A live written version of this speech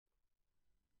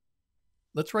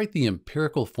Let's write the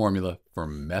empirical formula for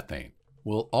methane.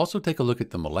 We'll also take a look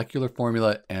at the molecular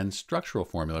formula and structural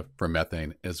formula for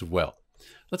methane as well.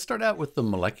 Let's start out with the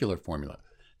molecular formula.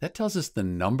 That tells us the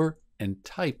number and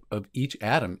type of each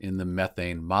atom in the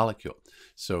methane molecule.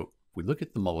 So if we look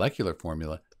at the molecular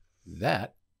formula,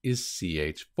 that is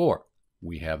CH4.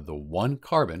 We have the one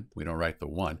carbon, we don't write the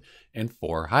one, and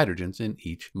 4 hydrogens in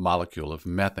each molecule of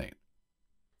methane.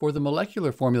 For the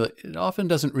molecular formula, it often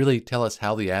doesn't really tell us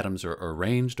how the atoms are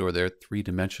arranged or their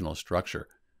three-dimensional structure.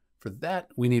 For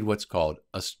that, we need what's called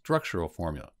a structural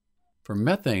formula. For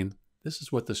methane, this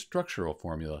is what the structural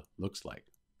formula looks like.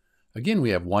 Again, we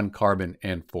have one carbon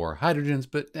and 4 hydrogens,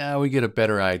 but now we get a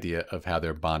better idea of how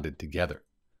they're bonded together.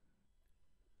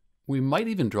 We might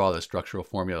even draw the structural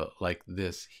formula like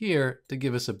this here to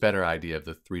give us a better idea of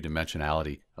the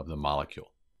three-dimensionality of the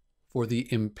molecule. For the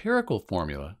empirical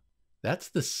formula, that's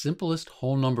the simplest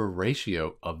whole number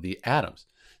ratio of the atoms.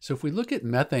 So if we look at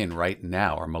methane right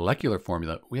now, our molecular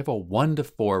formula, we have a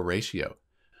 1:4 ratio.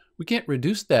 We can't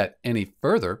reduce that any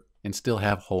further and still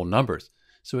have whole numbers.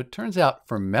 So it turns out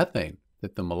for methane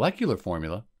that the molecular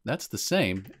formula, that's the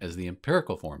same as the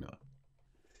empirical formula.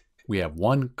 We have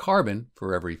one carbon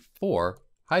for every 4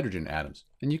 hydrogen atoms,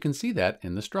 and you can see that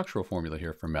in the structural formula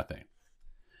here for methane.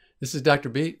 This is Dr.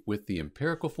 B with the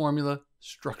empirical formula,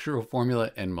 structural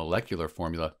formula, and molecular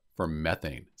formula for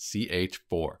methane,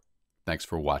 CH4. Thanks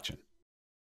for watching.